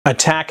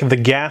Attack the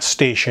Gas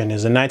Station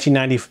is a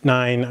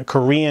 1999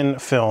 Korean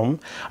film.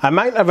 I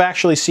might have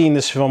actually seen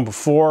this film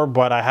before,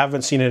 but I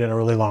haven't seen it in a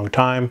really long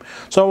time,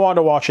 so I wanted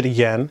to watch it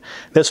again.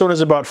 This one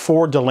is about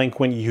 4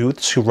 delinquent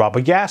youths who rob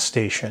a gas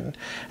station,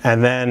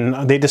 and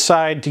then they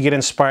decide to get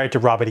inspired to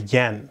rob it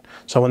again.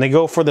 So when they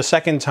go for the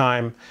second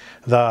time,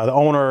 the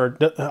owner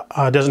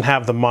doesn't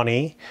have the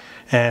money,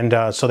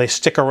 and so they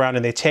stick around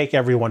and they take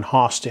everyone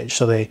hostage.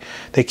 So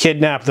they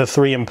kidnap the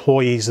 3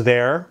 employees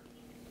there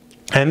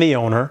and the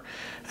owner.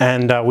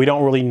 And we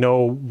don't really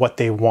know what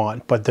they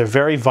want, but they're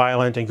very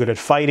violent and good at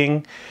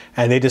fighting,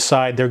 and they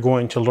decide they're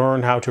going to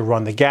learn how to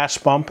run the gas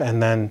pump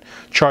and then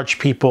charge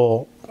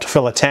people to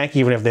fill a tank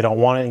even if they don't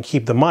want it and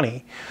keep the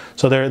money.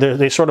 So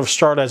they sort of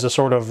start as a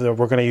sort of,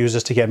 we're going to use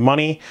this to get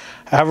money.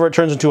 However, it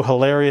turns into a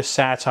hilarious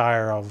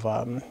satire of,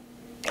 I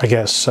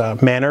guess,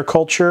 manor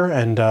culture,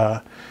 and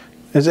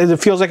it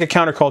feels like a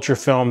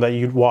counterculture film that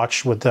you'd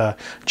watch with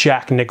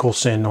Jack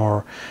Nicholson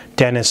or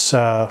Dennis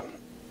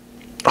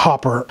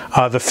Hopper.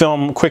 The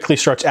film quickly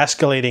starts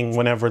escalating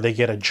whenever they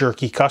get a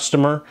jerky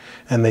customer,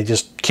 and they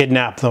just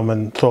kidnap them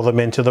and throw them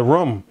into the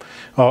room,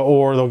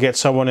 or they'll get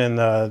someone in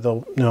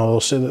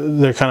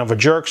they're kind of a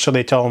jerk, so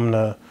they tell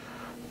them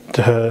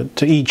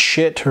to eat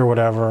shit or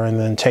whatever, and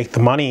then take the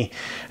money.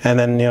 And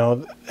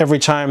then every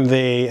time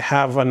they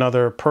have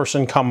another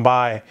person come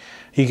by,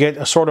 you get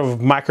a sort of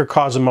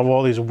microcosm of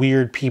all these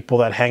weird people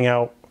that hang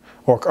out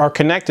or are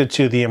connected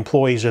to the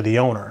employees or the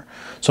owner.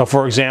 So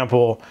for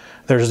example,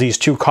 there's these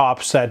 2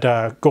 cops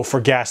that go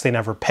for gas they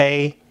never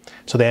pay,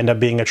 so they end up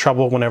being in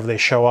trouble whenever they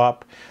show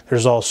up.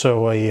 There's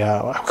also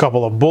a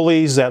couple of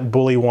bullies that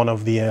bully one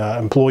of the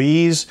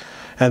employees,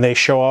 and they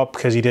show up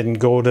because he didn't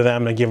go to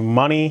them to give him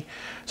money.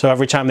 So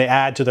every time they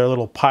add to their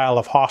little pile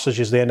of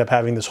hostages, they end up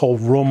having this whole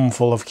room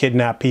full of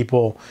kidnapped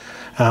people,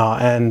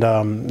 and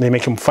they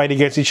make them fight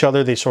against each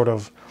other. They sort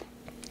of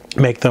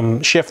make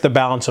them shift the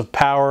balance of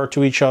power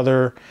to each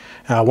other.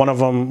 One of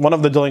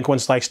the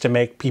delinquents likes to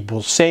make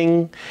people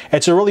sing.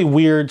 It's a really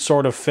weird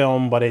sort of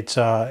film, but it's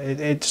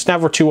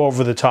never too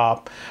over the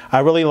top. I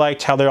really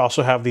liked how they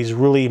also have these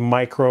really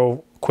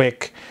micro,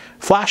 quick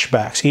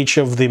flashbacks. Each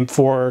of the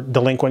 4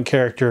 delinquent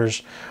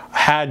characters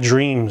had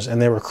dreams,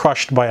 and they were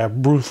crushed by a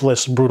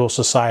ruthless, brutal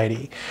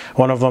society.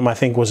 One of them, I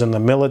think, was in the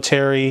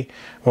military.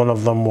 One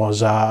of them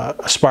was an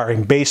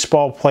aspiring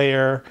baseball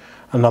player.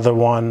 Another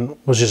one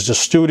was just a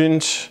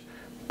student,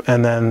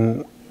 and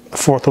then the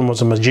 4th one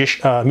was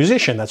a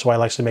musician. That's why he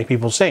likes to make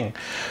people sing.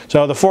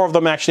 So the 4 of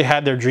them actually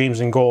had their dreams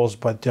and goals,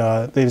 but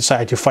they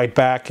decided to fight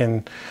back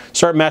and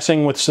start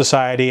messing with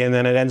society, and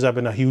then it ends up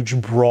in a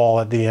huge brawl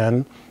at the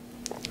end.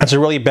 It's a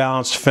really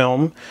balanced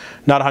film,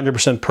 not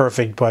 100%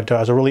 perfect, but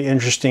it's a really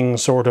interesting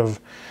sort of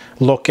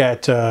look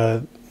at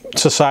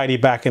society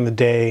back in the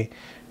day,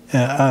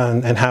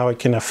 and how it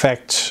can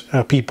affect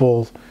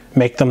people,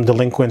 make them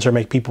delinquents, or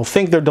make people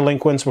think they're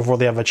delinquents before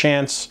they have a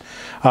chance.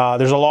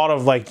 There's a lot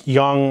of like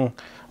young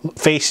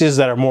faces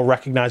that are more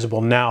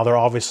recognizable now. They're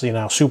obviously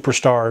now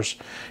superstars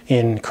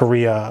in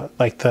Korea,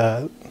 like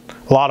a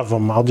lot of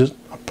them. I'll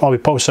probably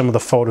post some of the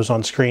photos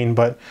on screen,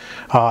 but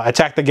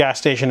Attack the Gas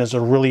Station is a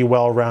really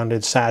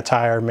well-rounded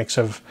satire, mix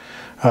of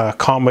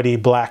comedy,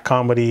 black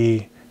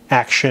comedy,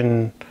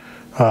 action,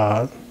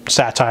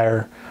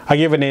 satire. I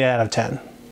give it an 8 out of 10.